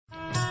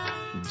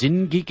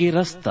जिंदगी के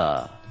रास्ता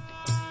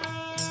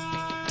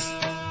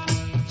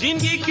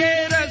जिंदगी के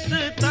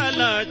रास्ता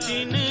ला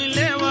चिन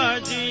लेवा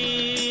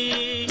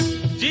जी,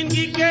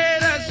 जिंदगी के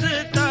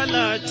रास्ता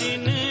ला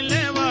चिन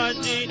लेवा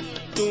जी,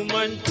 तू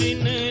मन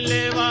चिन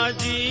लेवा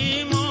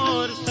जी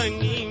मोर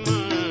संगी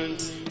मन,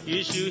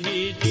 यीशु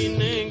ही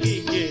जिंदगी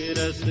के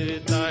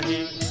रास्ता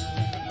है।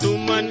 तू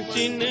मन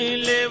चिन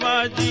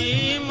लेवा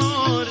जी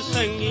मोर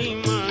संगी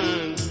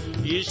मन,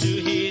 यीशु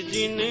ही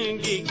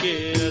जिंदगी के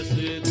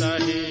रास्ता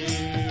है।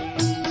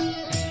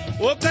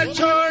 ओकर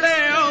छोड़े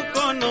ओ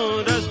कोनो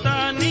रास्ता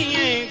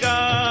नीएगा,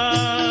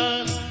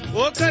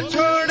 ओकर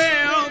छोड़े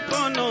ओ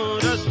कोनो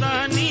रास्ता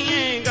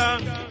नीएगा,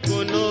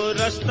 कोनो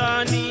रास्ता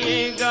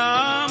नीएगा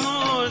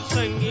मोर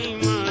संगी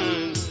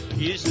मन,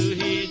 यीशु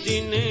ही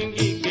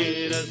जिंदगी के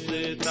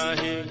रास्ता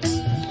है।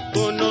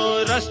 कोनो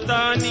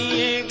रास्ता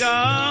नीएगा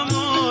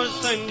मोर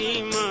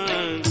संगी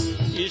मन,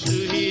 यीशु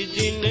ही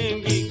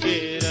जिंदगी के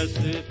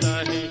रास्ता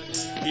है।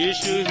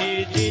 यीशु ही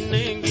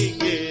जिंदगी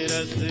के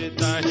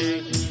रास्ता है,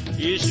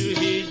 यीशु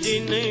ही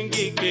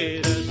जिंदगी के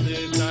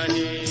रास्ता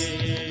है।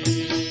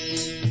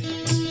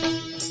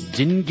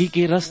 जिंदगी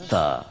के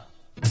रास्ता।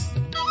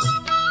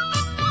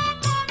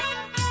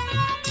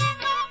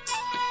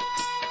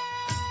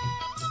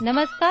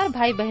 नमस्कार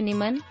भाई बहनी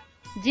मन,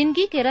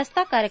 जिंदगी के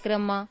रास्ता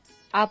कार्यक्रम में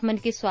आप मन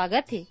के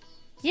स्वागत है।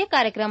 ये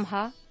कार्यक्रम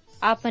हा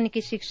आप मन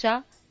की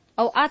शिक्षा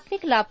और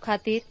आत्मिक लाभ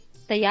खातिर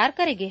तैयार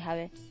करे गे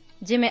हावे,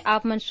 जिमे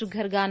आप मन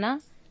सुघर गाना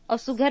और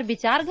सुघर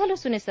विचार घलो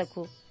सुने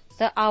सको।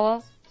 तो आओ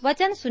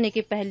वचन सुने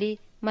के पहली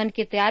मन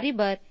के तैयारी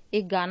बर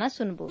एक गाना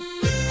सुनबो।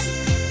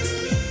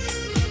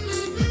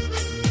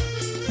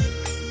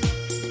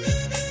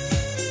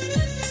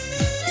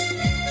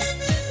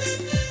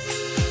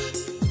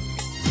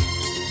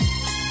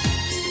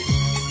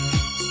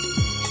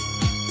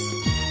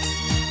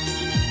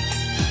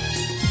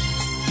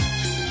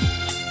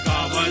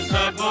 गावा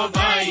सबो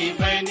भाई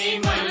बहनी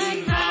मन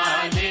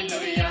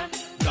हालेलुया,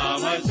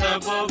 गावा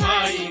सबो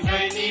भाई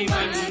बहनी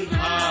मन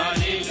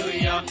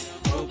हालेलुया,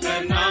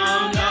 ओकर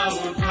नाम ला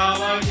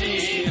उठावा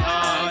जी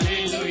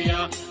हालेलुया,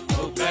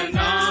 ओकर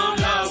नाम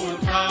ला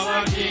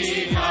उठावा जी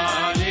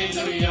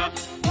हालेलुया।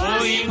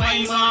 कोई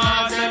महिमा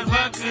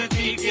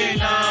भक्ति के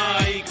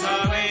लायक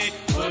हवे,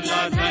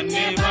 बोला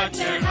धन्यवाद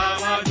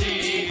चढ़ावा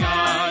जी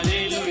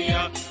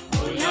हालेलुया,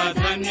 बोला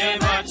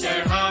धन्यवाद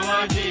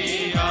चढ़ावा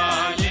जी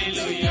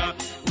हालेलुया।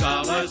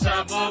 गावा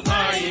सबो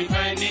भाई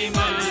बहनी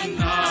मन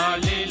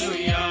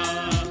हालेलुया।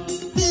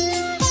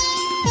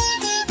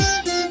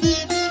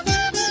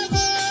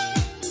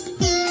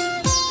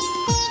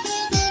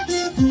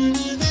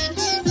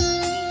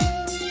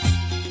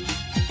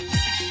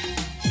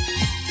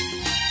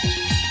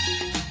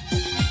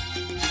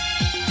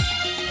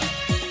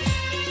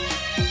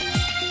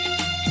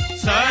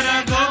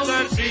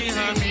 सरगोवर सिंह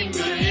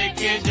में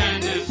के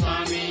जन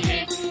स्वामी है,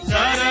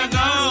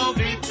 सरगांव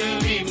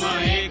पृथ्वी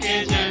माए के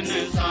जन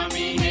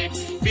स्वामी है।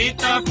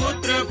 पिता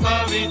पुत्र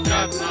पवित्र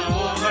आत्मा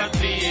वो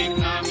त्रिएक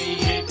नामी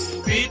है,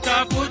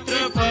 पिता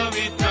पुत्र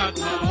पवित्र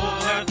आत्मा वो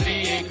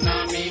त्रिएक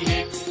नामी है।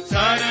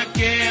 सर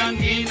के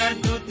अंगीन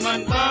दूत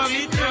मन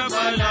पवित्र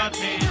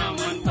बलाते,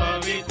 हमन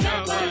पवित्र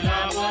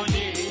बला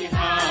बोली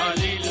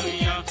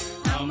हालेलुया,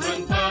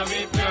 हमन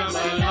पवित्र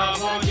बला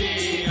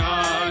बोली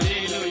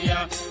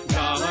हालेलुया।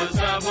 गावा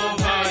सबो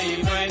भाई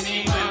बहनी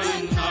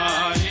मन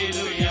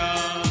हालेलुया।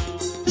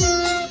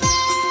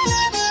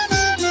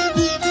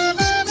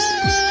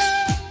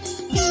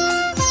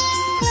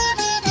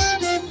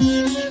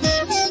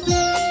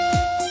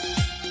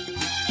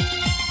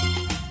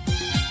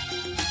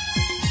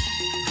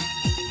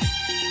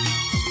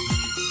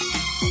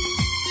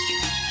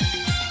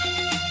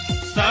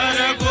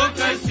 सरगो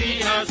का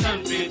सिंहासन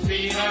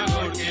पृथ्वी है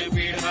गोड़ के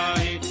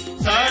बिढ़ाए,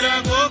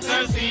 सरगो का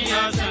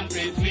सिंहासन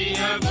पृथ्वी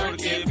है गोड़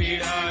के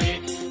बिढ़ाए।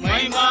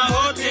 महिमा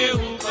होते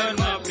ऊपर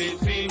माँ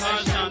पृथ्वी माँ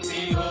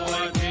शांति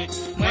होते,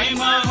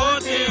 महिमा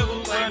होते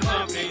ऊपर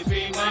माँ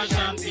पृथ्वी माँ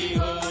शांति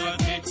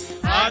होते।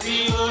 आदि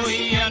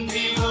वही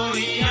अंधी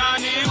वही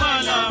आने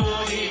वाला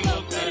वही,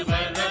 होकर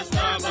भर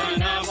रास्ता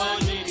बना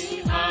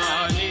बोली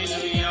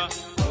हालेलुया,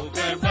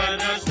 होकर भर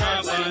रास्ता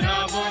बना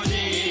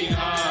बोली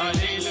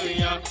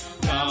हालेलुया।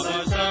 गावा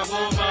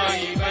सबो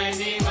भाई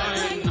बहनी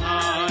मन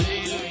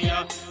हालेलुया,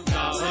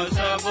 गावा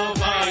सबो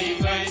भाई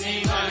बहनी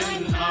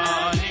मन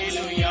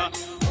हालेलुया।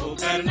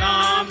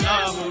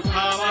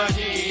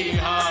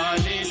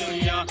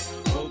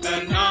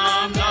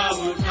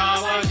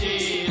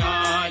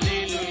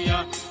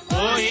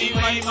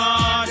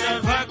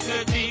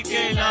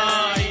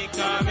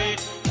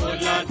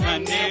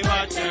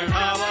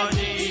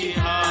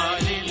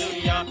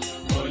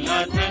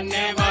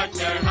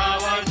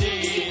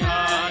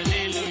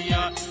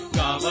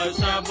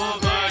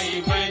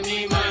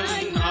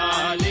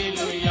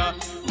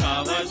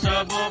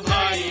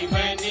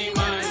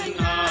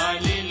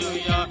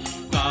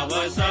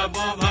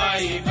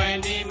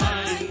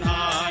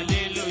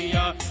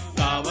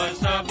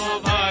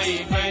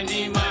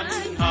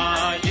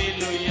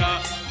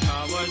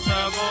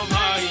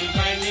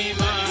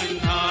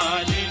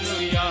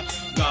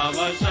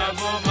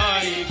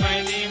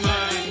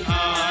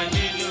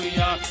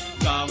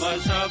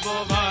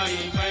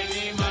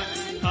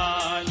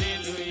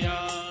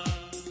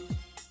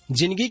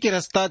 जिंदगी के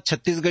रास्ता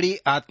छत्तीसगढ़ी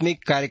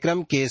आत्मिक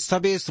कार्यक्रम के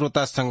सबे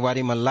श्रोता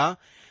संगवारी मल्ला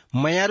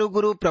मयारू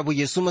गुरु प्रभु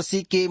यीशु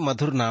मसीह के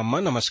मधुर नाम में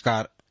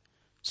नमस्कार।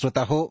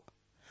 श्रोता हो,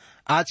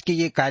 आज के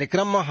ये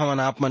कार्यक्रम में हमन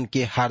आप मन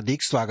के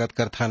हार्दिक स्वागत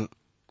करथन।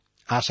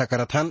 आशा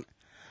करथन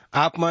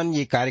आप मन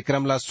ये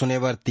कार्यक्रम ला सुने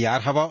बर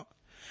तैयार हव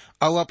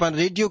और अपन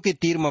रेडियो के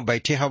तीर में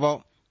बैठे हव,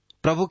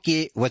 प्रभु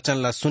के वचन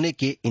ला सुने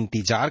के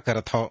इंतजार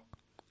करत हव।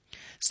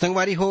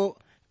 संगवारी हो,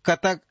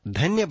 कतक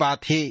धन्य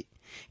बात है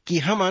कि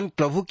हमन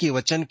प्रभु के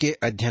वचन के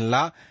अध्ययन ला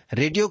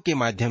रेडियो के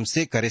माध्यम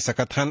से करे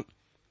सकत हन।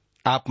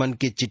 आप मन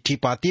के चिट्ठी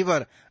पाती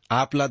बर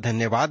आप ला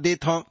धन्यवाद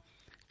देत हूं,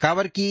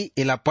 काबर की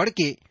एला पढ़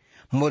के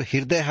मोर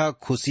हृदय ह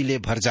खुशी ले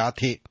भर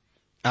जात है।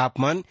 आप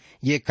मन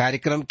ये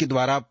कार्यक्रम के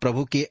द्वारा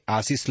प्रभु के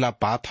आशीष ला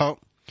पात हो,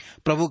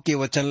 प्रभु के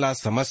वचन ला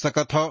समझ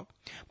सकत हो,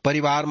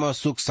 परिवार में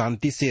सुख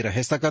शांति से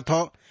रह सकत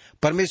हो।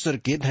 परमेश्वर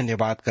के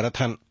धन्यवाद करत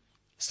हन।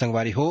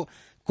 संगवारी हो,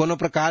 कोनो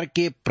प्रकार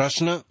के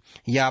प्रश्न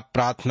या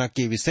प्रार्थना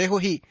के विषय हो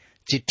ही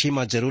चिट्ठी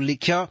में जरूर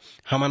लिखिया।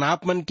 हमन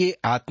आप मन के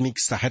आत्मिक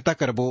सहायता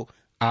करबो,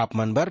 आप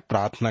मन बर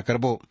प्रार्थना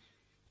करबो।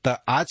 त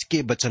आज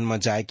के वचन में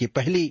जाए के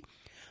पहली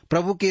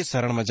प्रभु के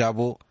शरण में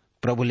जाबो,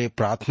 प्रभु ले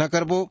प्रार्थना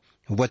करबो,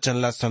 वचन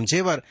ला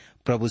समझे बर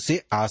प्रभु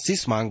से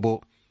आशीष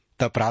मांगबो।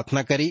 त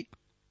प्रार्थना करी।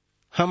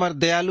 हमर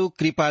दयालु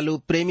कृपालु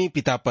प्रेमी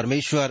पिता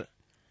परमेश्वर,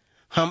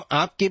 हम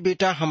आपके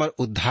बेटा हमर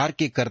उद्धार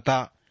के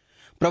कर्ता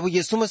प्रभु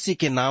यीशु मसीह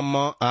के नाम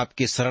में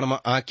आपके शरण में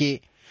आके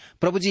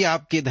प्रभु जी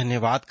आपके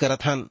धन्यवाद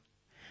करत हन।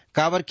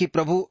 काबर की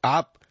प्रभु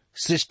आप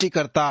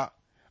सृष्टिकर्ता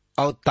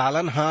और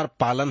तालनहार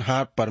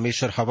पालनहार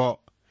परमेश्वर हव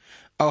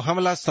और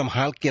हमला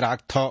संभाल के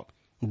राखत हो,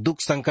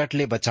 दुख संकट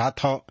ले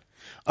बचात हो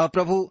और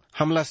प्रभु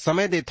हमला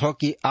समय देत हो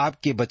कि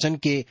आपके वचन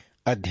के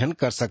अध्ययन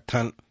कर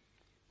सकथन।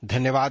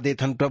 धन्यवाद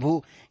देथन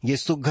प्रभु ये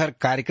सुघर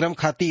कार्यक्रम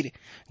खातिर,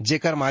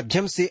 जेकर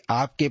माध्यम से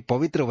आपके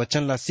पवित्र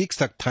वचन ला सीख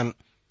सकथन।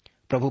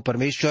 प्रभु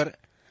परमेश्वर,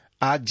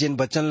 आज जिन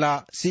वचन ला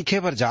सीखे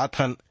बर जात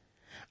हन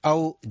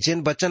और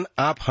जिन वचन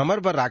आप हमर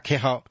बर राखे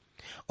हो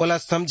ओला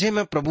समझे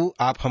में प्रभु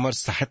आप हमर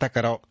सहायता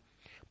करो।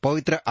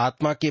 पवित्र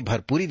आत्मा के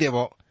भरपूरी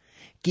देवो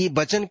कि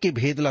वचन के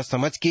भेद ला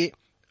समझ के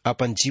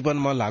अपन जीवन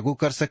में लागू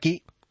कर सकी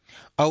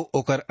और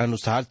ओकर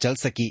अनुसार चल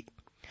सकी।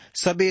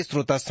 सबे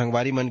श्रोता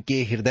संगवारी मन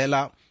के हृदय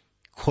ला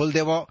खोल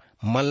देवो,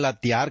 मन ला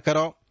तैयार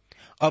करो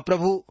और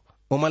प्रभु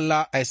उमन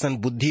ला ऐसन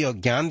बुद्धि और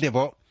ज्ञान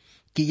देवो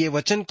कि ये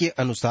वचन के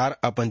अनुसार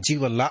अपन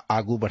जीवन ला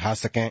आगू बढ़ा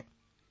सकें।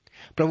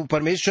 प्रभु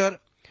परमेश्वर,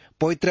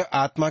 पवित्र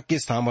आत्मा के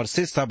सामर्थ्य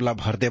से सब ला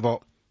भर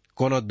देवो।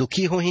 कोनो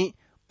दुखी हो ही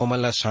उमन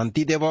ला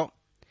शांति देवो,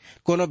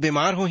 कोनो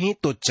बीमार हो ही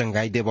तो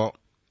चंगाई देवो।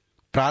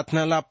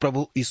 प्रार्थना ला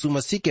प्रभु यीशु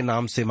मसीह के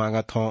नाम से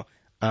मांगत हो,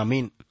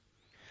 आमीन।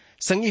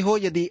 संगी हो,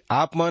 यदि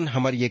आप मन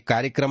हमर ये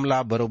कार्यक्रम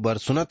ला बरोबर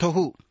सुनत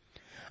हो,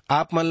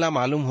 आप मन ला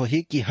मालूम हो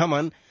ही कि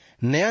हमन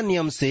नया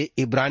नियम से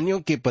इब्रानियों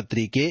के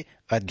पत्री के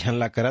अध्ययन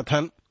ला करत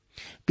हन।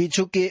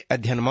 पीछू के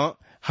अध्ययन में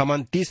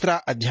हमन 3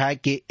 अध्याय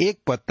के 1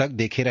 पद तक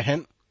देखे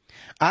रहन।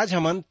 आज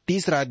हमन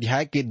 3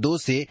 अध्याय के 2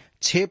 से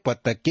 6 पद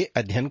तक के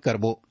अध्ययन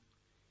करबो।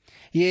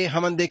 ये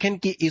हमन देखें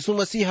कि यीशु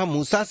मसीह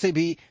मूसा से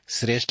भी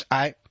श्रेष्ठ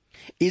आए।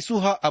 यीशु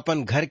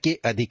अपन घर के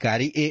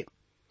अधिकारी ए।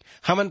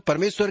 हमन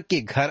परमेश्वर के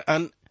घर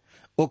अन,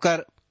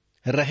 ओकर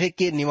रहे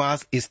के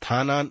निवास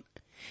स्थान अन।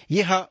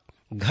 यह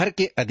घर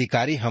के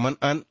अधिकारी हमन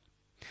अन।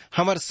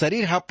 हमर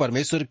शरीर हा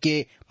परमेश्वर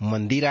के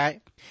मंदिर आए।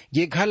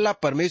 ये घर ला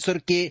परमेश्वर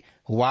के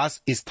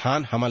वास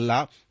स्थान हमन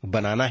ला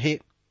बनाना है।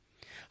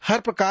 हर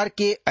प्रकार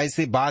के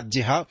ऐसे बात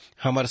जेहा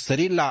हमर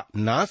शरीर ला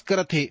नाश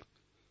करत है,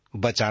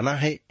 बचाना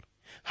है।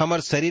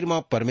 हमर शरीर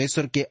में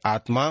परमेश्वर के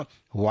आत्मा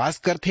वास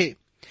करथे।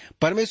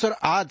 परमेश्वर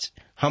आज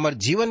हमर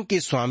जीवन के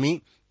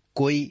स्वामी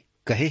कोई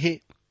कहे है,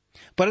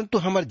 परंतु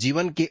हमर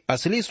जीवन के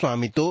असली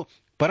स्वामी तो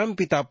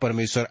परमपिता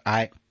परमेश्वर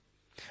आए।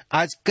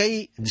 आज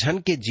कई जन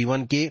के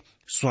जीवन के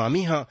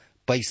स्वामी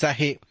पैसा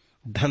है,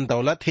 धन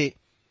दौलत है,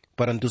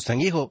 परंतु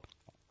संगी हो,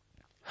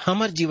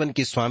 हमर जीवन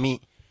के स्वामी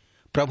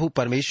प्रभु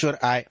परमेश्वर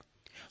आए,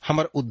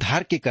 हमर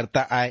उद्धार के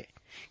कर्ता आए।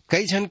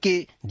 कई जन के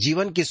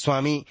जीवन के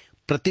स्वामी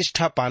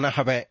प्रतिष्ठा पाना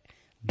हवै,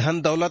 धन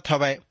दौलत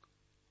हवै।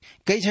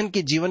 कई जन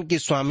के जीवन के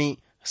स्वामी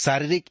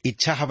शारीरिक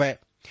इच्छा हवै,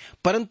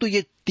 परंतु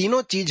ये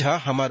तीनों चीज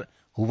हमर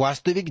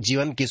वास्तविक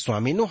जीवन के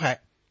स्वामी नो है।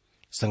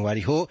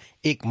 संगवारी हो,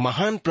 एक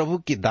महान प्रभु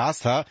की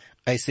दास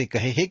ऐसे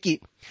कहे है कि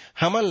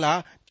हमन ला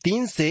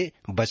 3 से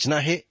बचना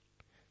है,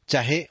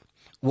 चाहे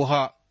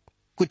वह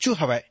कुछ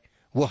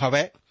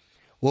हवै,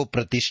 वो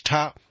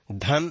प्रतिष्ठा,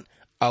 धन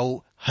और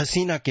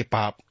हसीना के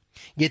पाप।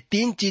 ये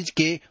 3 चीज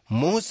के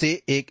मोह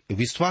से एक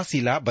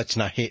विश्वासी ला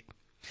बचना है।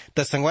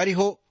 त संगवारी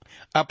हो,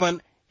 अपन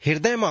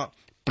हृदय में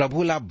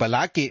प्रभु ला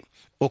बला के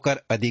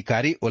ओकर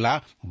अधिकारी ओला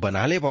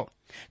बना लेबो,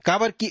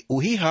 काबर की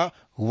उही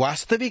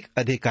वास्तविक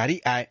अधिकारी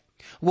आए।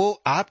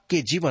 वो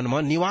आपके जीवन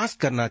में निवास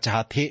करना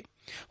चाहते,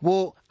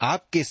 वो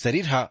आपके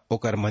शरीर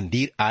ओकर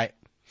मंदिर आए।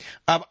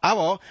 अब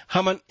आओ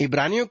हमन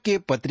इब्रानियों के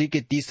पत्री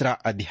के 3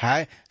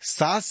 अध्याय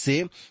 7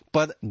 से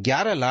पद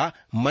 11 ला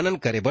मनन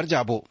करे बर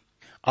जाबो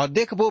और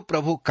देखबो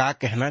प्रभु का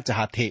कहना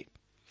चाहते।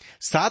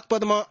 7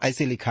 पद में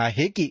ऐसे लिखा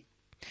है कि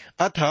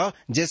अतः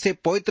जैसे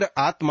पवित्र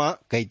आत्मा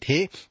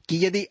कहते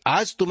कि यदि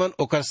आज तुमन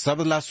ओकर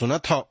शब्द ला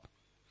सुनत हो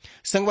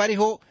संगवारी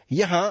हो,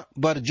 यहाँ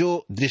पर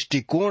जो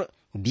दृष्टिकोण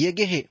दिए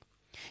गए है,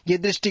 ये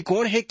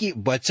दृष्टिकोण है कि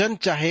वचन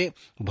चाहे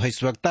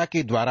भविष्यवक्ता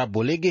के द्वारा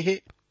बोले गए है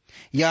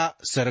या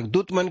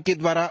स्वर्गदूत मन के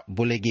द्वारा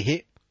बोले गए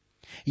है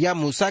या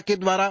मूसा के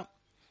द्वारा,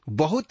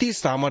 बहुत ही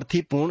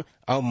सामर्थ्यपूर्ण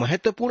और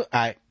महत्वपूर्ण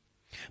आए।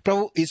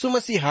 प्रभु यीशु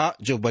मसीह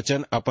जो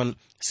वचन अपन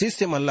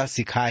शिष्य मन ला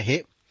सिखाए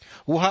है,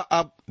 वह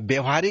अब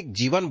व्यवहारिक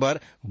जीवन बर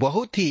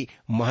बहुत ही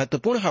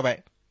महत्वपूर्ण हवै।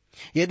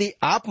 यदि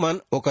आप मन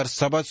ओकर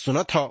शब्द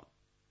सुनत हो,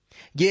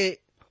 ये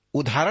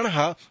उदाहरण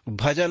है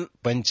भजन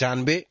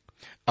 95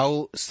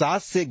 और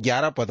 7 से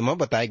 11 पद में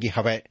बताए गए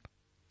हवै,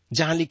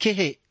 जहाँ लिखे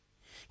है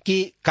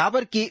कि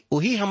काबर की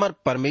वही हमर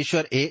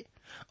परमेश्वर ए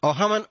और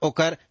हमन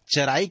ओकर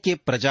चराई के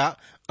प्रजा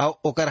और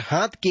ओकर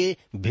हाथ के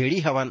भेड़ी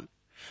हवन।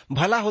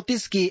 भला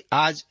होतिस कि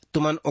आज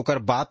तुमन ओकर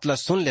बात ला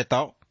सुन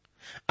लेताओ।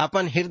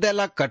 अपन हृदय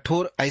ला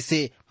कठोर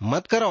ऐसे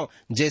मत करो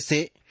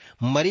जैसे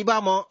मरीबा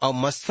में और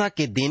मस्सा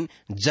के दिन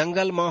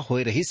जंगल में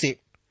होए रही से,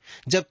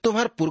 जब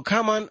तुम्हार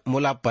पुरखा मन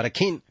मोला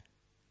परखिन,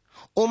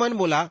 ओ मन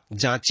मोला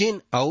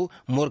जांचिन और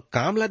मोर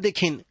काम ला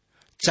देखिन।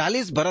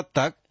 40 बरस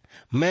तक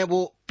मैं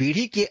वो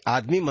पीढ़ी के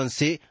आदमी मन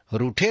से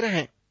रूठे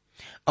रहे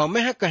और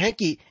मैं कहें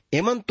कि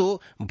एमन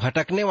तो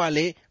भटकने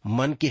वाले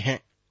मन के हैं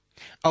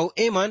और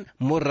एमन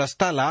मोर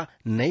रास्ता ला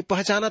नहीं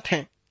पहचानत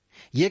हैं।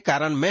 ये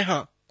कारण मैं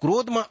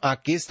क्रोध में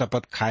आके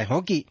शपथ खाए हो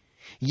कि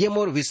ये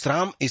मोर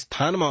विश्राम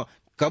स्थान में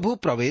कभू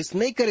प्रवेश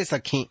नहीं करे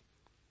सकी।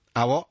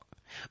 आवो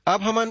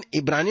अब हमन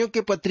इब्रानियों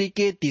के पत्री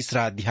के 3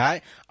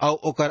 अध्याय और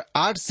ओकर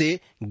 8 से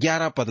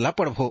 11 पदला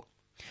पढ़बो,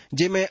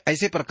 जेमे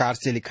ऐसे प्रकार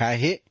से लिखा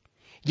है,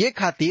 ये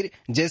खातिर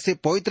जैसे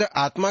पवित्र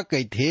आत्मा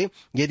कही थे,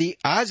 यदि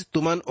आज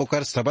तुमन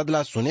ओकर शब्द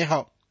ला सुने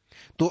हो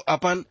तो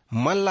अपन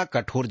मन ला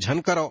कठोर झन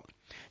करो,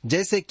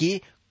 जैसे कि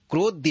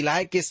क्रोध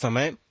दिलाए के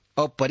समय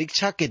और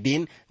परीक्षा के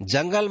दिन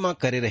जंगल में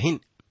करे रहिन,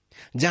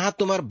 जहाँ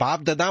तुम्हार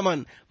बाप दादा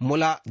मन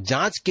मोला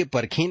जांच के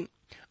परखिन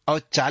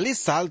और 40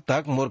 साल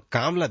तक मोर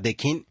काम ला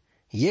देखिन।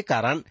 ये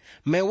कारण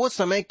मैं वो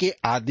समय के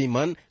आदमी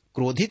मन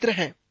क्रोधित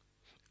रहे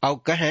और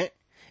कहें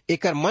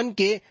एकर मन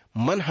के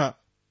मन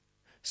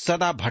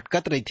सदा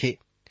भटकत रही थे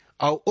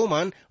और ओ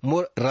मन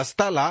मोर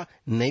रास्ता ला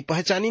नहीं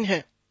पहचानिन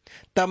है।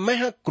 तब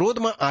मैं क्रोध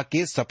में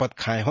आके शपथ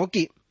खाए हो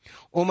कि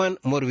ओ मन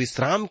मोर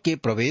विश्राम के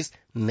प्रवेश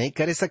नहीं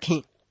करे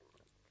सकी।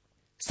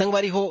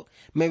 संगवारी हो,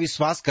 मैं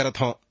विश्वास करत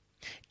हूँ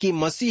कि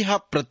मसीहा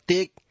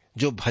प्रत्येक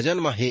जो भजन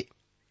में है,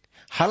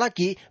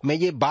 हालांकि मैं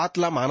ये बात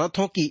ला मानत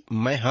हूँ कि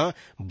मैं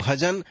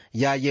भजन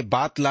या ये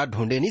बात ला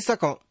ढूंढे नहीं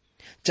सकूं,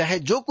 चाहे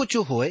जो कुछ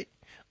होए।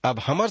 अब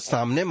हमार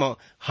सामने में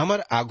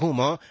हमार आगू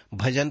में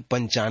भजन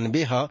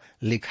 95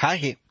 लिखा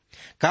है,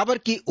 काबर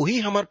की वही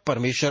हमार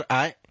परमेश्वर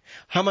आए,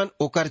 हमन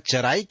ओकर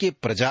चराई के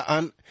प्रजा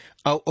अन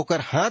और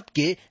ओकर हाथ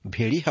के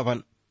भेड़ी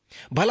हवन।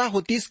 भला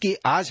होतीस कि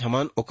आज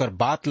हमन ओकर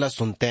बात ला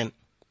सुनतेन।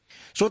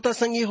 श्रोता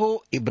संगी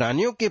हो,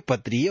 इब्रानियों के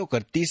पत्री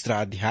ओकर 3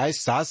 अध्याय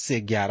 7 से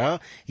 11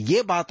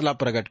 ये बात ला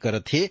प्रकट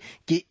करत है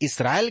कि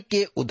इसराइल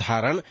के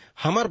उदाहरण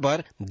हमर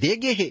बर दे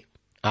गे है।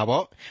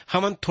 अब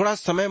हमन थोड़ा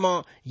समय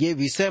में ये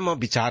विषय में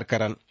विचार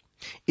करन।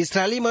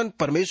 इसराइली मन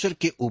परमेश्वर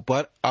के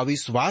ऊपर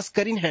अविश्वास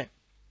करिन है।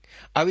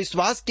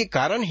 अविश्वास के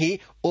कारण ही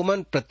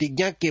ओमन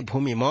प्रतिज्ञा के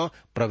भूमि में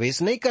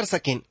प्रवेश नहीं कर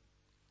सकिन।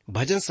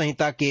 भजन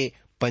संहिता के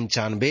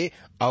 95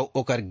 और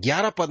ओकर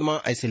 11 पद में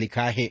ऐसे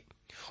लिखा है,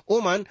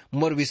 ओमन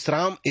मोर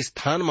विश्राम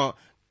स्थान में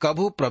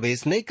कभू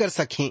प्रवेश नहीं कर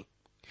सकी।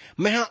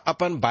 मैं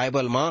अपन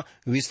बाइबल में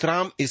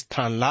विश्राम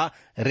स्थान ला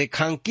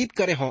रेखांकित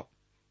करे हो,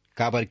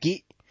 काबर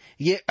की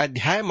ये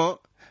अध्याय में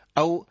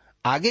और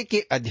आगे के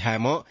अध्याय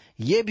में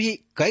ये भी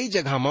कई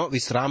जगह में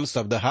विश्राम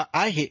शब्द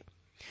आए है,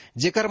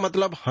 जेकर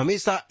मतलब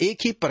हमेशा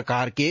एक ही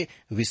प्रकार के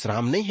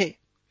विश्राम नहीं है।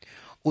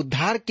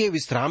 उद्धार के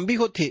विश्राम भी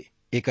होते।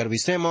 एकर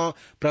विषय में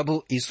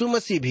प्रभु यीशु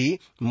मसीह भी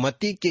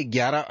मत्ती के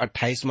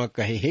 11:28 में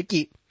कहे है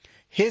कि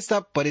हे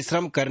सब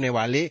परिश्रम करने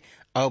वाले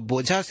और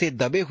बोझा से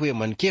दबे हुए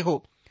मन के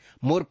हो,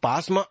 मोर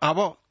पास में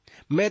आवो,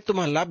 मैं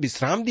तुम्हारा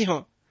विश्राम दी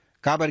हूँ,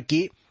 काबर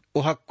की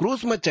वह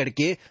क्रूस में चढ़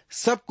के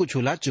सब कुछ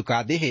उला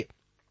चुका दे है।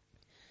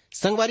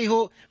 संगवारी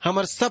हो,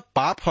 हमार सब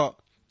पाप हो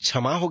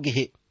क्षमा हो गए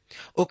है,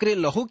 ओकरे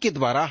लहू के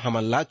द्वारा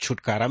हमला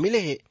छुटकारा मिले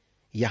है,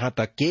 यहाँ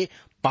तक के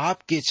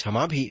पाप के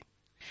क्षमा भी।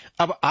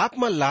 अब आप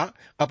मन ला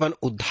अपन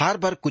उद्धार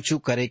बर कुछ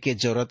करे के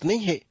जरूरत नहीं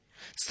है।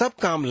 सब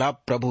काम ला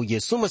प्रभु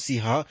यीशु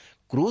मसीह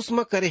क्रूस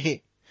में करे है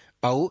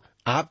और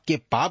आपके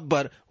पाप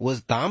बर वो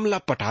दाम ला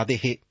पटा दे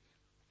है।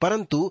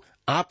 परंतु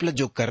आप ला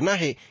जो करना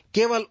है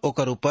केवल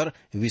ओकर ऊपर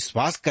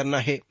विश्वास करना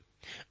है,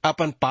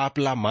 अपन पाप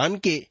ला मान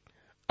के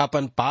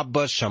अपन पाप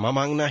बर क्षमा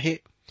मांगना है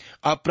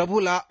और प्रभु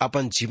ला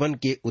अपन जीवन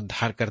के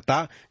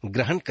उद्धारकर्ता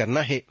ग्रहण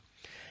करना है।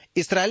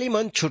 इसराइली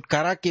मन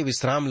छुटकारा के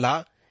विश्राम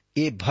ला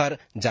ए भर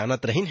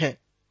जानत रहीन है।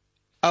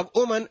 अब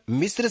ओमन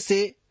मिस्र से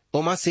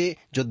ओमा से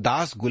जो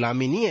दास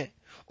गुलामी नहीं है,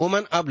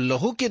 ओमन अब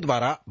लहू के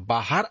द्वारा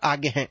बाहर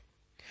आगे हैं।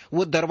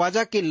 वो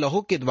दरवाजा के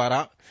लहू के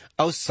द्वारा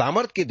और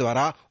सामर्थ के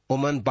द्वारा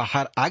ओमन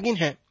बाहर आगिन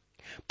हैं।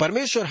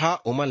 परमेश्वर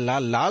ओमन ला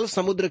लाल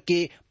समुद्र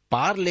के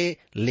पार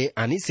ले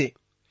आनी से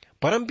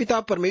परमपिता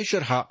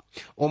परमेश्वर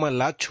ओमन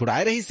ला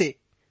छुड़ाए रही से।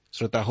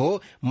 श्रोता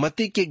हो,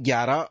 मत्ती के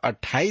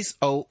 11:28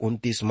 और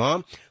 29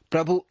 में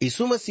प्रभु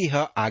यीशु मसीह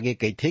आगे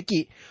कही थे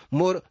कि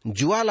मोर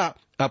जुआला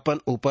अपन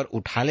ऊपर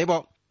उठा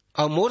लेबो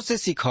और मोर से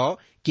सीखो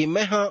कि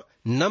मैं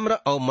नम्र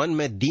और मन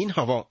में दीन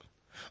हवो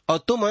और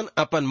तुमन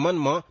अपन मन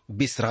में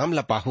विश्राम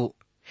लपाहू।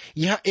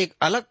 यह एक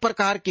अलग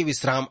प्रकार के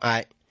विश्राम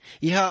आए,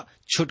 यह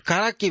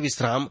छुटकारा के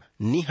विश्राम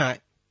निहाय।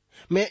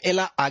 मैं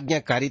एला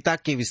आज्ञाकारिता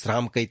के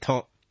विश्राम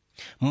कहथो,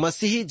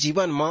 मसीही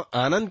जीवन में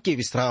आनंद के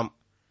विश्राम।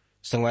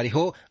 संगवारी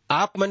हो,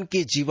 आप मन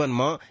के जीवन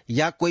में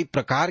या कोई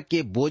प्रकार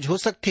के बोझ हो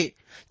सकते,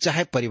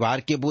 चाहे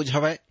परिवार के बोझ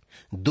हवे,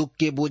 दुख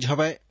के बोझ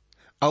हवे,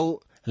 और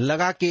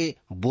लगा के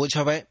बोझ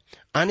हवे,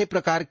 अन्य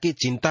प्रकार के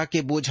चिंता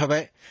के बोझ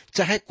हवे,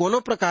 चाहे कोनो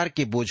प्रकार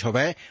के बोझ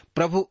हवे,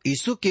 प्रभु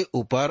यीशु के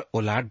ऊपर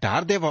ओला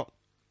डार देवो।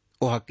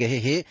 वह कहे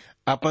है,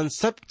 अपन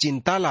सब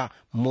चिंता ला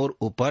मोर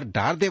ऊपर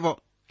डार देवो।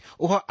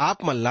 वह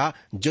आप मल्ला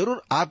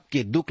जरूर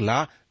आपके दुख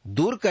ला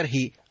दूर कर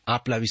ही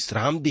आपला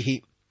विश्राम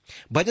दिही।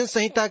 भजन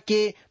संहिता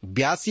के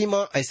 82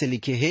 में ऐसे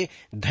लिखे है,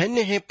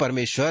 धन्य है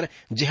परमेश्वर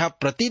जहाँ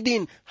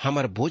प्रतिदिन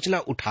हमर बोझला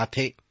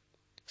उठाथे।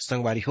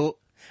 संगवारी हो,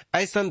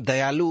 ऐसा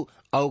दयालु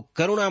और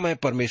करुणामय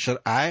परमेश्वर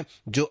आए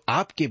जो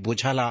आपके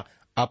बोझाला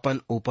अपन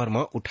ऊपर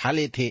में उठा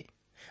ले थे।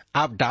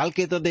 आप डाल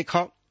के तो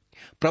देखो,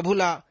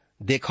 प्रभुला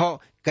देखो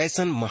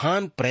कैसन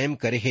महान प्रेम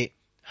करे है।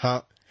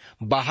 हाँ,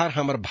 बाहर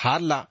हमर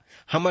भार ला,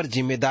 हमर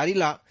जिम्मेदारी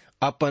ला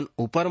अपन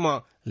ऊपर में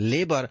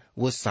लेबर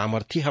वो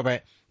सामर्थी हवे,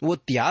 वो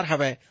तैयार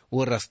हवे,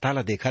 वो रास्ता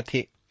ला देखा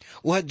थे,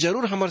 वह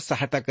जरूर हमर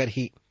सहायता कर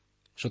ही।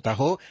 श्रोता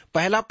हो,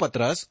 पहला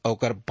पत्रस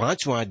और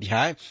 5वां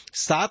अध्याय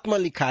 7 में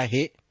लिखा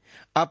है,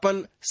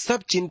 अपन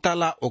सब चिंता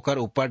ला ओकर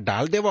ऊपर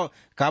डाल देवो,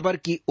 काबर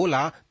की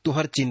ओला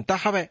तुहर चिंता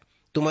हवे,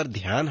 तुम्हार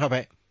ध्यान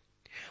हवे।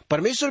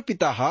 परमेश्वर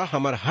पिता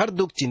हमर हर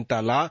दुख चिंता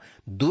ला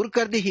दूर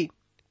कर दही,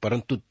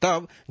 परंतु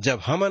तब जब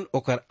हमन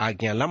ओकर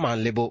आज्ञा ला मान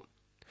लेबो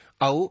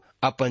और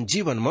अपन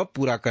जीवन में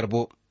पूरा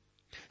करबो।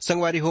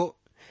 संगवारी हो,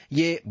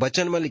 ये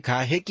वचन में लिखा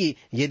है कि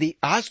यदि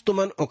आज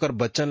तुमन ओकर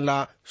वचन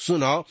ला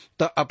सुनो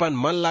तो अपन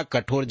मन ला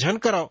कठोर झन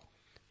करो।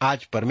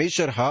 आज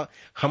परमेश्वर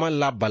हमन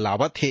ला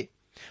बलावत है,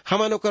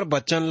 हमन ओकर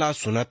वचन ला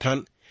सुनत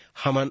हन,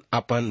 हमन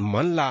अपन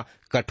मन ला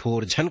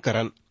कठोर झन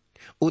करन।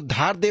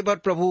 उद्धार देबर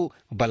प्रभु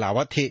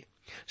बलावत है,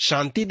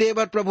 शांति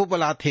देबर प्रभु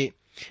बलात है,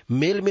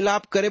 मेल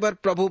मिलाप करे बर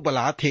प्रभु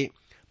बलात है,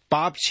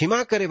 पाप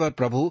क्षमा करे बर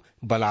प्रभु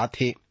बलात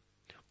है।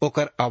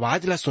 ओकर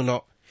आवाज ला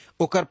सुनो,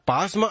 ओकर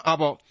पास में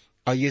आवो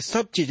और ये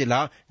सब चीज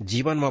ला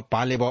जीवन में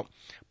पा लेबो।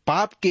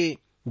 पाप के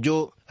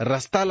जो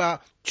रास्ता ला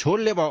छोड़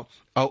लेबो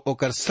और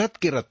ओकर सत्य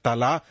के रास्ता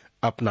ला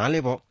अपना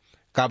लेबो,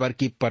 काबर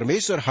की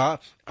परमेश्वर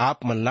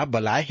आप मन ला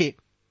बलाए है।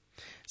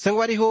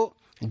 संगवारी हो,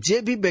 जे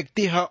भी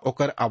व्यक्ति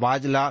ओकर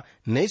आवाज ला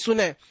नहीं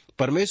सुने,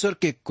 परमेश्वर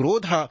के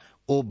क्रोध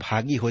ओ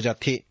भागी हो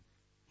जाते।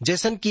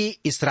 जैसन कि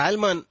इसराइल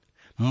मन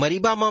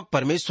मरीबा में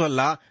परमेश्वर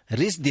ला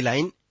रिस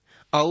दिलाइन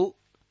और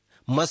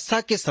मस्सा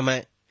के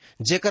समय,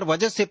 जेकर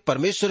वजह से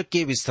परमेश्वर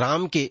के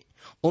विश्राम के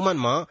उमन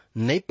में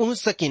नहीं पहुंच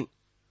सकिन।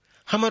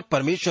 हमर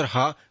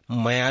परमेश्वर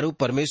मयारू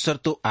परमेश्वर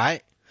तो आए,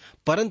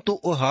 परंतु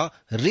वह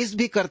रिस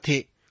भी करते,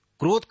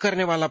 क्रोध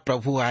करने वाला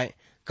प्रभु आए,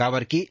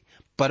 काबर की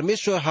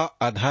परमेश्वर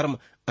अधर्म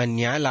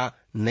अन्याय ला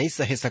नहीं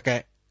सह सके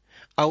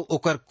और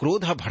ओकर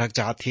क्रोध भड़क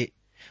जाते।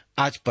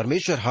 आज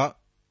परमेश्वर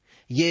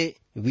ये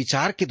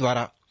विचार के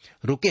द्वारा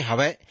रुके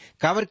हवे,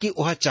 काबर की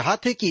वह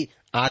चाहते कि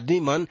आदमी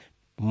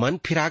मन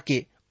फिरा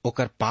के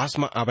ओकर पास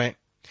में आवे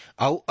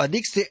और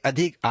अधिक से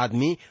अधिक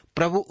आदमी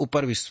प्रभु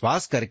ऊपर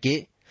विश्वास करके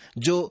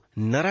जो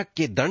नरक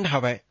के दंड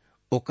हवे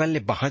ओकर ले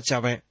बच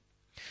जावे।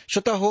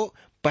 श्रोता हो,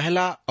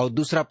 पहला और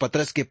दूसरा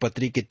पत्रस के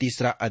पत्री के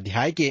 3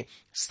 अध्याय के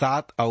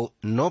 7 और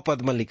 9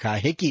 पद में लिखा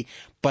है कि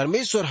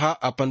परमेश्वर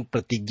अपन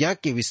प्रतिज्ञा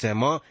के विषय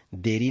में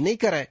देरी नहीं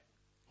करे,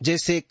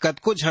 जैसे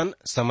कतको जन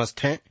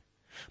समझते हैं,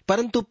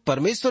 परंतु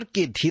परमेश्वर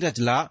के धीरज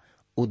ला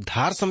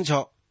उद्धार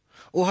समझो।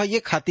 वह ये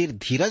खातिर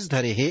धीरज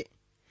धरे है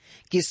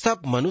कि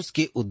सब मनुष्य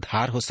के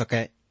उद्धार हो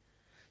सके।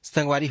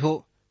 संगवारी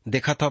हो,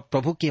 देखा था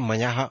प्रभु के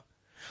मया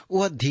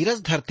वह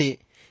धीरज धरते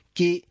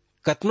कि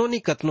कतनो न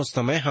कतनो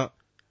समय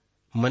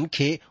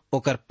मनखे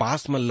ओकर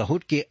पास में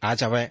लहुट के आ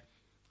जावे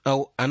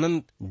और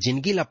अनंत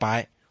जिंदगी ला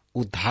पाए,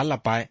 उद्धार ला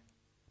पाए।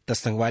 तो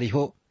संगवारी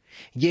हो,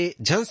 ये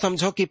जन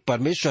समझो कि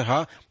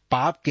परमेश्वर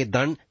पाप के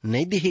दंड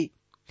नहीं दी,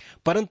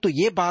 परंतु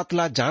ये बात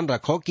ला जान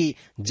रखो कि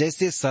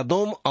जैसे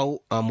सदोम और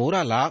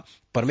अमोरा ला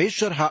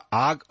परमेश्वर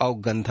आग और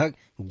गंधक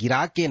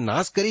गिरा के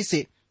नाश करी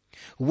से,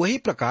 वही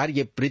प्रकार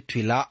ये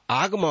पृथ्वी ला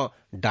आग में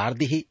डार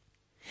दी।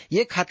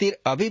 ये खातिर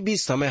अभी भी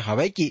समय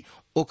हवे कि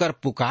ओकर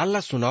पुकार ला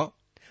सुनो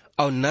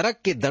और नरक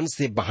के दंड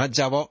से बहत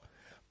जावो,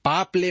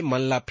 पाप ले मन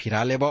ला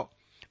फिरा लेवो,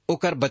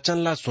 ओकर वचन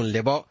ला सुन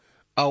लेवो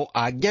और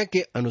आज्ञा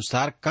के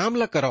अनुसार काम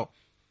ला करो,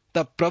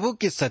 तब प्रभु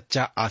के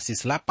सच्चा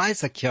आशीष ला पाए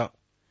सख्य।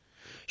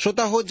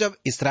 श्रोता हो, जब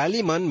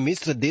इस्राएली मन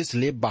मिस्र देश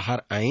ले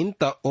बाहर आइन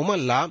त ओमन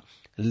ला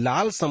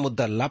लाल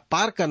समुद्र ला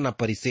पार करना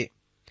परी से,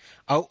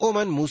 और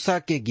ओमन मूसा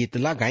के गीत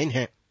ला गाइन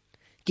है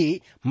कि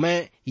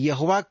मैं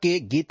यहोवा के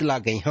गीत ला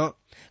गई हूँ,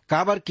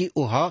 काबर की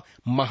वह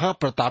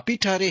महाप्रतापी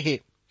ठहरे है,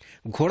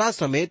 घोड़ा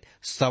समेत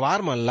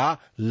सवार मन ला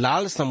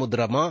लाल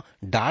समुद्र में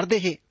डार दे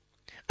है।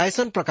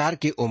 ऐसन प्रकार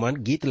के ओमन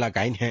गीत ला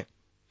गाइन है।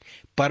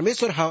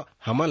 परमेश्वर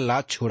हमन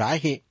ला छुड़ाए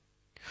हे।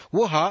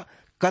 वो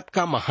कत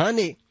का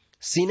महाने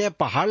सीने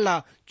पहाड़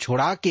ला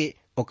छोड़ा के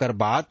ओकर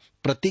बाद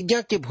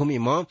प्रतिज्ञा के भूमि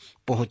में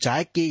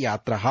पहुंचाए के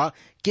यात्रा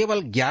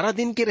केवल 11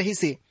 दिन के रही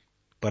से,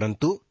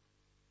 परंतु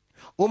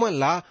ओमन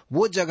ला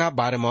वो जगह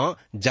बारे में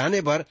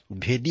जाने बर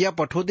भेदिया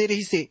पठो दे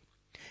रही से।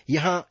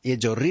 यहाँ ये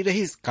जरूरी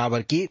रही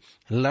काबर की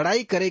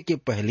लड़ाई करे के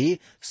पहली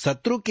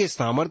शत्रु के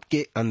सामर्थ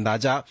के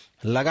अंदाजा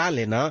लगा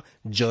लेना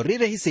जरूरी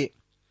रही से।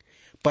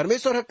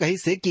 परमेश्वर कही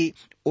से कि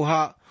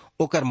वह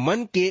ओकर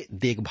मन के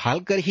देखभाल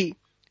कर ही,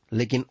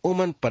 लेकिन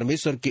ओमन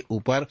परमेश्वर के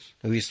ऊपर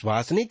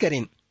विश्वास नहीं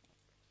करें।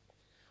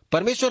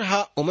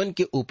 परमेश्वर ओमन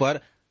के ऊपर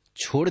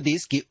छोड़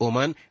दीस कि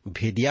ओमन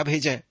भेदिया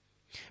भेजे।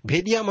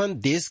 भेदिया मन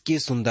देश की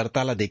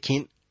सुंदरता ला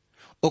देखिन,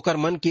 ओकर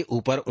मन के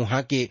ऊपर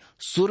वहां के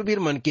सूरबीर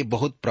मन के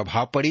बहुत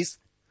प्रभाव पड़िस।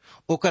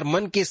 ओकर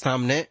मन के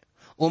सामने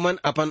ओमन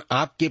अपन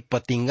आप के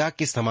पतिंगा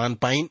के समान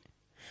पाइन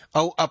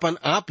और अपन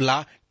आप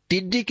ला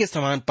टिड्डी के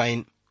समान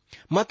पाइन।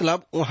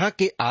 मतलब वहां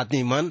के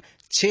आदमी मन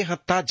 6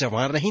 हत्ता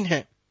जवान रहीन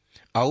है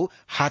और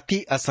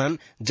हाथी असन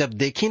जब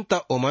देखिन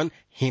त ओमन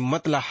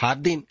हिम्मत ला हार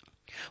दिन,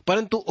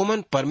 परंतु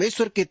ओमन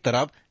परमेश्वर के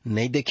तरफ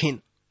नहीं देखिन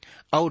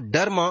और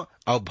डर में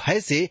और भय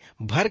से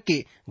भर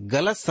के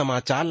गलत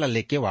समाचार ला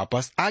लेके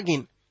वापस आ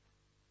गिन।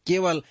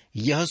 केवल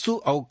यहोशू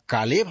और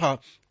कालेब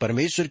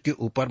परमेश्वर के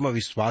ऊपर में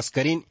विश्वास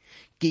करीन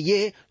कि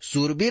ये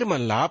सूरबीर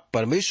मन ला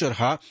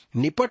परमेश्वर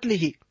निपट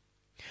ली।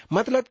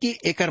 मतलब कि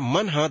एकर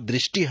मन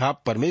दृष्टि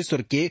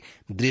परमेश्वर के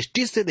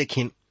दृष्टि से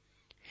देखिन।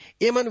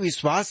 ए मन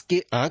विश्वास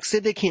के आंख से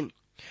देखिन,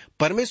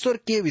 परमेश्वर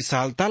के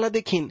विशालता ला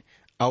देखिन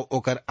और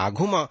ओकर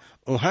आगू में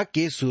वहां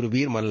के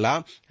सूरबीर मन ला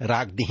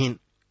राख दिहिन।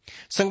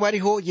 संगवारी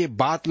हो, ये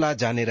बात ला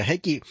जाने रहे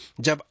कि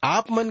जब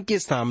आप मन के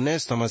सामने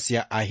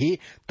समस्या आई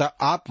त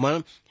आप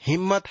मन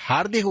हिम्मत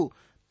हार देहु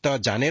त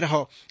जाने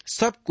रहो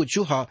सब कुछ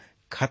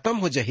खत्म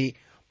हो जाही।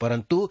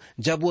 परंतु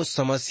जब वो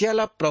समस्या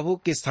ला प्रभु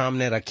के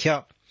सामने रखिया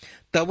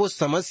तब वो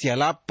समस्या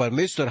ला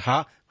परमेश्वर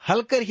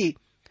हल कर ही।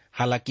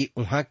 हालांकि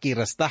वहां की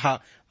रास्ता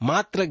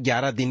मात्र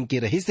 11 दिन के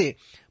रही से,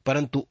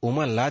 परंतु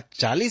उमर ला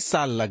 40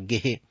 साल लग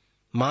गए है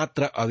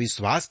मात्र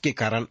अविश्वास के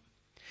कारण।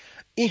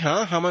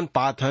 यहाँ हमन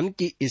पाथन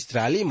कि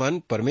इस्राएली मन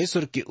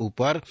परमेश्वर के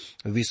ऊपर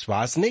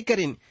विश्वास नहीं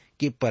करें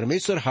कि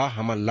परमेश्वर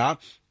हमन ला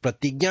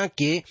प्रतिज्ञा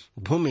के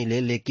भूमि ले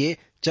लेके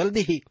चल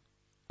दी।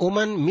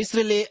 ओमन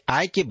मिस्र ले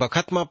आय के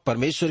बखत में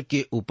परमेश्वर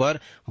के ऊपर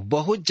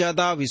बहुत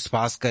ज्यादा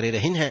विश्वास करे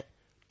रहिन है,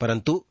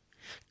 परंतु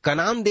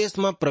कनान देश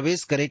में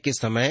प्रवेश करे के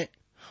समय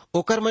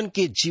ओकर मन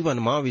के जीवन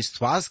में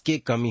विश्वास के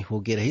कमी हो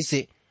गए रही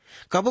से।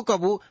 कबो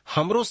कबो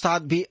हमरो साथ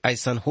भी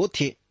ऐसा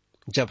होथे,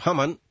 जब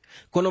हमन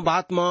कोनो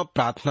बात में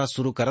प्रार्थना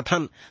शुरू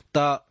करथन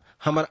त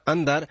हमर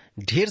अंदर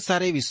ढेर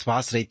सारे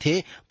विश्वास रही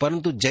थे,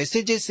 परंतु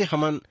जैसे जैसे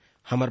हमन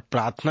हमर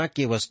प्रार्थना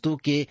के वस्तु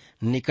के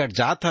निकट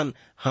जाथन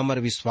हमर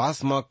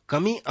विश्वास में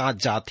कमी आ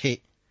जाथे।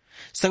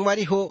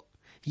 संगवारी हो,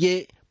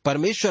 ये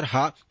परमेश्वर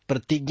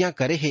प्रतिज्ञा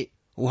करे है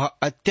वह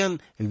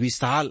अत्यंत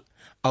विशाल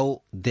और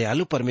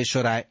दयालु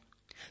परमेश्वर आए,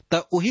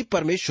 त वही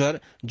परमेश्वर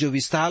जो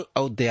विशाल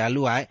और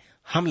दयालु आए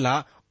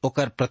हमला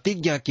ओकर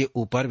प्रतिज्ञा के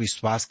ऊपर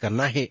विश्वास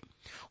करना है।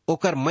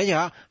 ओकर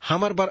मया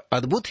हमर बर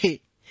अद्भुत है,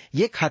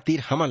 ये खातिर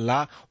हमन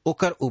ला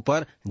ओकर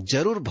ऊपर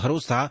जरूर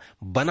भरोसा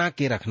बना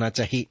के रखना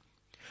चाहिए,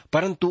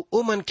 परंतु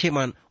ओ मनखे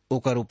मन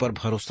ओकर ऊपर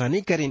भरोसा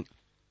नहीं करें।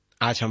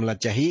 आज हमला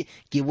चाहिए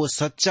कि वो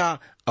सच्चा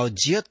और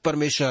जियत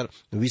परमेश्वर,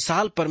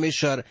 विशाल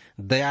परमेश्वर,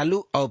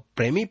 दयालु और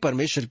प्रेमी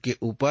परमेश्वर के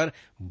ऊपर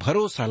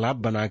भरोसा ला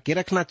बना के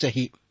रखना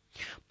चाहिए।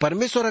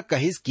 परमेश्वर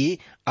कहिस कि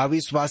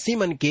अविश्वासी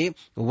मन के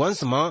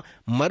वंश में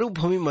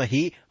मरुभूमि में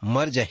ही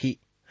मर जाही,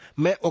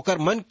 मैं ओकर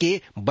मन के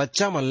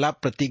बच्चा मन ला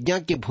प्रतिज्ञा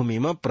के भूमि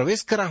में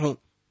प्रवेश करा हूँ।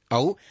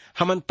 और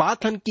हमन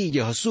पाथन की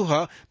यहोशू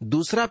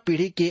दूसरा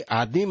पीढ़ी के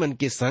आदमी मन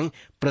के संग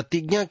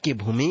प्रतिज्ञा के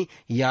भूमि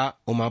या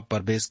उमा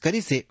प्रवेश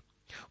करी से।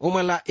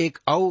 ओमला एक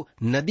औ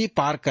नदी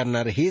पार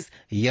करना रहीस,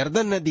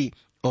 यर्दन नदी।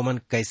 ओमन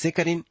कैसे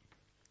करीन?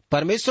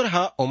 परमेश्वर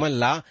ओमन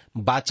ला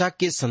बाचा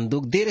के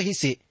संदूक दे रही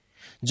से,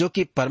 जो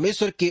कि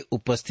परमेश्वर के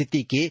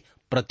उपस्थिति के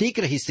प्रतीक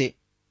रही से।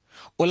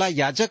 ओला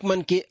याजक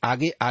मन के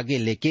आगे आगे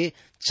लेके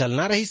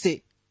चलना रही से।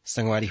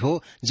 संगवारी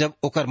हो, जब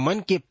ओकर मन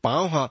के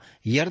पांव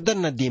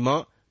यर्दन नदी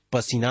में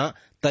पसीना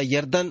त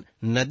यर्दन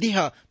नदी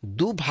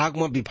 2 भाग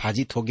में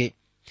विभाजित होगे।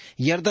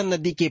 यर्दन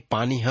नदी के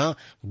पानी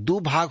 2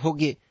 भाग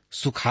होगे,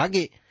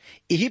 सुखागे।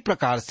 यही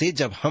प्रकार से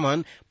जब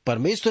हमन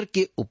परमेश्वर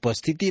के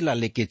उपस्थिति ला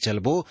लेके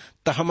चलबो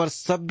त हमर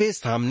सबे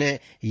सामने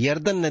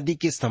यर्दन नदी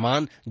के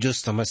समान जो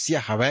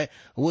समस्या हवै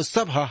वो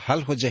सब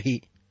हल हो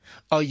जही,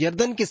 और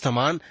यर्दन के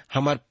समान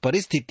हमार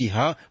परिस्थिति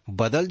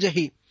बदल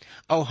जही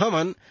और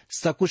हमन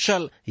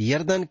सकुशल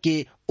यर्दन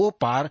के ओ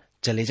पार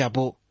चले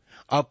जाबो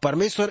और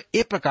परमेश्वर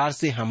ए प्रकार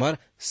से हमार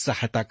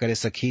सहायता करे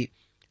सकी।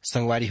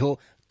 संगवारी हो,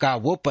 का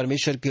वो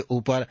परमेश्वर के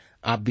ऊपर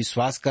आप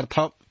विश्वास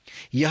करता?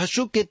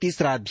 यहोशू के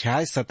 3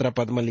 अध्याय 17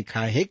 पद में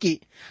लिखा है कि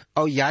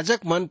और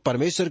याजक मन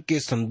परमेश्वर के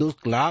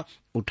संदूक ला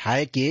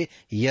उठाए के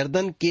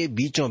यर्दन के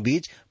बीचों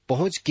बीच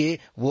पहुंच के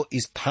वो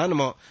स्थान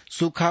में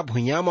सूखा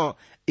भुइया में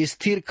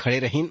स्थिर खड़े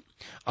रहिन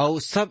और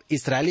सब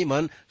इस्राएली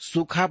मन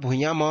सूखा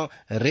भुइया में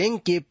रेंग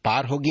के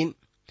पार होगिन।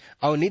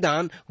 और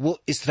निदान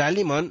वो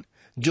इसराइली मन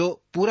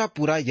जो पूरा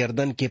पूरा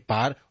यर्दन के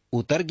पार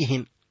उतर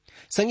गिहिन।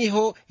 संगी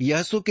हो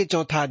यहोशू के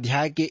 4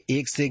 अध्याय के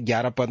 1 से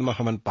 11 पद में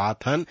हमन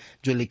पात हन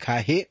जो लिखा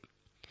है,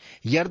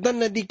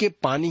 यर्दन नदी के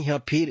पानी ह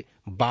फिर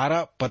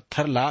 12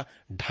 पत्थर ला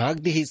ढांक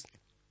दिहिस।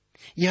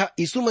 यह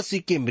यीशु मसीह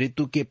के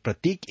मृत्यु के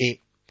प्रतीक है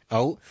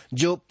और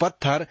जो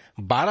पत्थर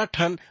 12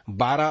 ठन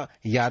 12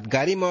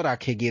 यादगारी में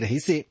राखे गे रही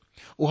से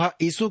वह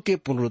यीशु के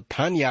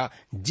पुनरुत्थान या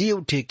जी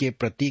उठे के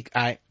प्रतीक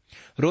आए।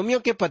 रोमियो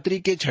के पत्री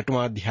के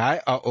 6वां अध्याय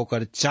और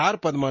ओकर 4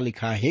 पद में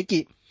लिखा है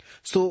कि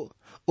सो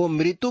ओ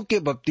मृत्यु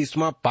के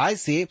बपतिस्मा पाए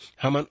से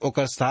हमन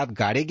ओकर साथ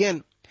गाड़े गए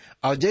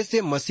और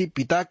जैसे मसीह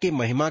पिता के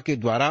महिमा के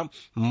द्वारा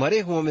मरे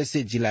हुओं में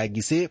से जिलाए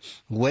गिसे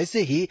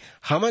वैसे ही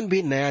हमन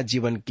भी नया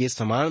जीवन के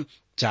समान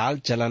चाल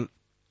चलन।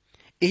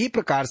 यही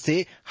प्रकार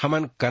से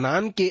हमन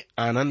कनान के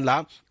आनंद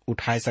ला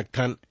उठाए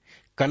सकथन।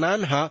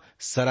 कनान हा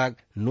सरग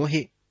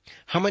नोहे।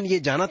 हमन ये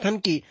जानत हन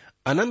कि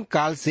अनंत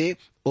काल से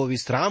ओ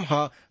विश्राम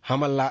हा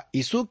हमन ला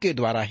यीशु के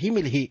द्वारा ही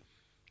मिलही।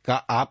 का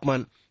आप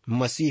मन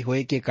मसीह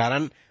होए के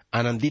कारण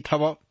आनंदित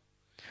हव?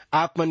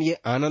 आप मन ये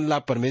आनंद ला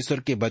परमेश्वर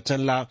के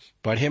वचन ला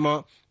पढ़े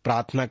म,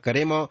 प्रार्थना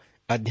करे म,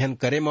 अध्ययन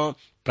करे म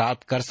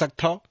प्राप्त कर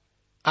सकत हो।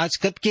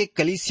 आजकल के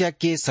कलीसिया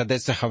के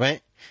सदस्य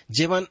हवे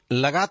जीवन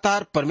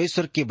लगातार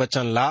परमेश्वर के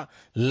वचन ला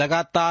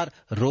लगातार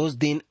रोज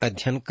दिन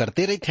अध्ययन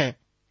करते रहते हैं।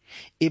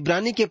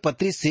 इब्रानी के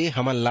पत्री से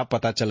हमन ला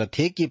पता चलत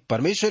है कि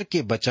परमेश्वर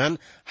के वचन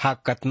हा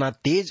कतना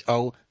तेज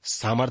और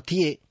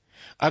सामर्थी।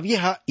 अब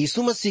यह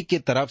यीशु मसीह के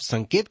तरफ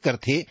संकेत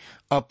करते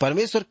और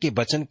परमेश्वर के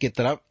वचन के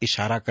तरफ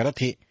इशारा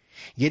करत है।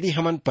 यदि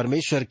हमन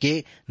परमेश्वर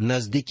के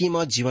नजदीकी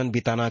में जीवन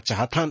बिताना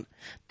चाहथन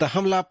तो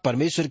हमला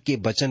परमेश्वर के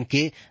वचन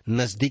के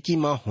नजदीकी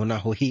में होना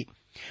होही।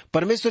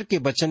 परमेश्वर के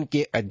वचन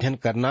के अध्ययन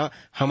करना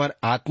हमार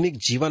आत्मिक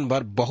जीवन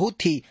पर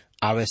बहुत ही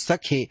आवश्यक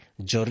है,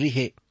 जरूरी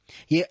है।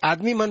 ये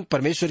आदमी मन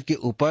परमेश्वर के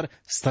ऊपर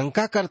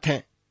शंका करते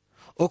हैं,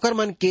 ओकर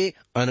मन के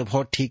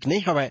अनुभव ठीक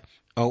नहीं हवै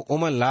और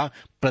ओमन ला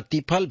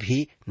प्रतिफल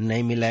भी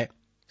नहीं मिले।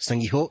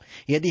 संगी हो,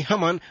 यदि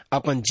हमन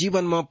अपन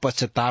जीवन में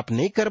पश्चाताप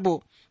नहीं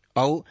करबो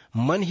और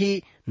मन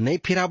ही नहीं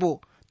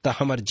फिराबो तो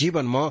हमार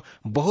जीवन में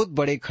बहुत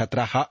बड़े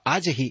खतरा आ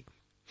जाही।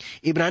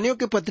 इब्रानियों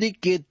के पत्री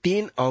के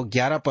 3 और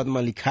 11 पद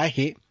में लिखा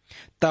है,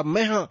 तब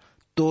मैं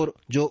तोर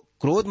जो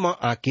क्रोध में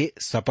आके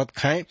शपथ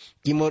खाए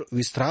कि मोर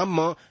विश्राम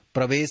में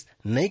प्रवेश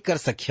नहीं कर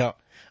सकिया,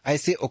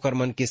 ऐसे ओकर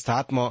मन के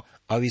साथ में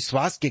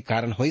अविश्वास के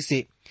कारण होई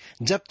से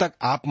जब तक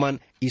आप मन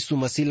यीशु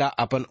मसीह ला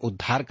अपन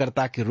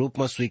उद्धारकर्ता के रूप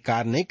में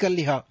स्वीकार नहीं कर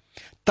लिया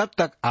तब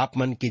तक आप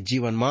मन के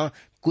जीवन में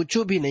कुछ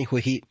भी नहीं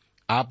हुई।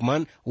 आप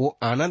मन वो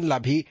आनंद ला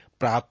भी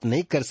प्राप्त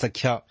नहीं कर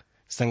सकिया।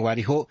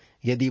 संगवारी हो,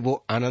 यदि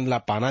वो आनंद ला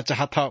पाना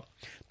चाहता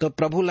तो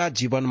प्रभु ला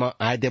जीवन में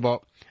आए देव,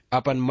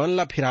 अपन मन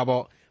ला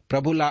फिराव,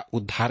 प्रभु ला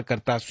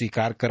उद्धारकर्ता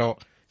स्वीकार करो।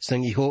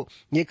 संगी हो,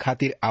 ये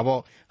खातिर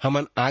आवो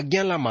हमन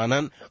आज्ञा ला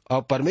मानन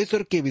और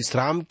परमेश्वर के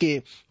विश्राम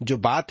के जो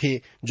बात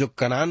है, जो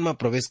कनान में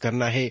प्रवेश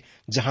करना है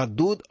जहाँ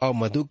दूध और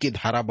मधु की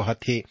धारा बहत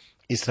है,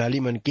 इसराइली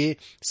मन के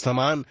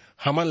समान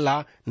हमन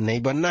ला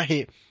नहीं बनना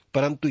है,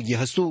 परंतु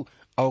यहोशू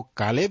और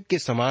कालेब के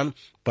समान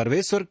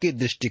परमेश्वर के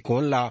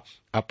दृष्टिकोण ला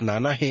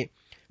अपनाना है।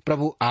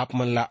 प्रभु आप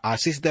मन ला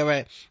आशीष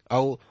देवे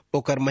और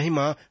ओकर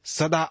महिमा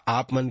सदा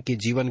आप मन के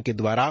जीवन के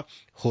द्वारा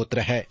होत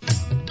रहे।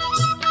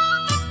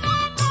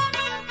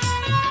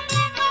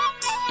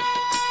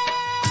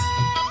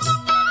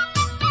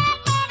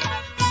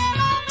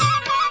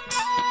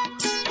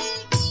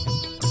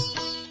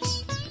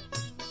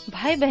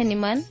 भाई बहनी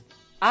मन,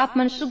 आप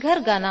मन सुघर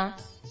गाना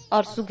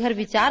और सुघर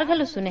विचार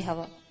घलो सुने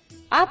हवा।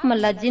 आप मन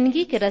ला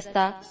जिंदगी के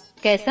रास्ता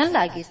कैसन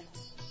लागिस?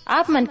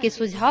 आप मन के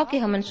सुझाव के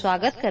हमन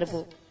स्वागत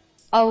करबो।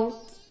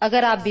 और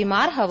अगर आप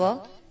बीमार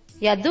हव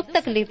या दुख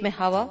तकलीफ में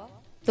हव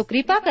तो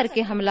कृपा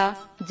करके हमला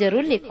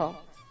जरूर लिखो।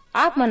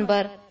 आप मन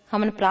बर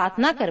हमन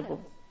प्रार्थना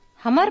करबो।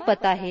 हमार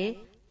पता है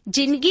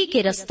जिंदगी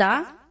के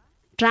रास्ता,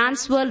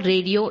 Trans World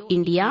Radio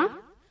India,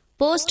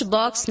 post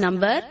box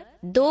number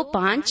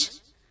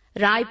 25,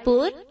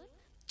 Raipur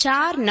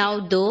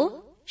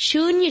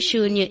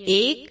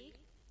 492001,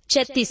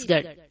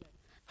 Chhattisgarh.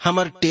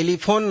 हमार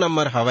टेलीफोन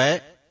नंबर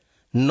हवै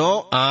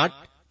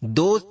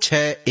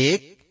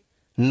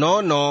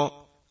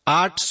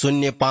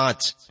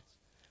 9826199805।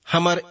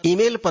 हमार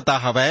ईमेल पता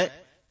हवै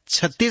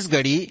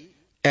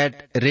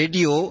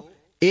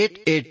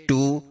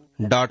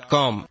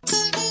chhattisgarhi@radio882.com।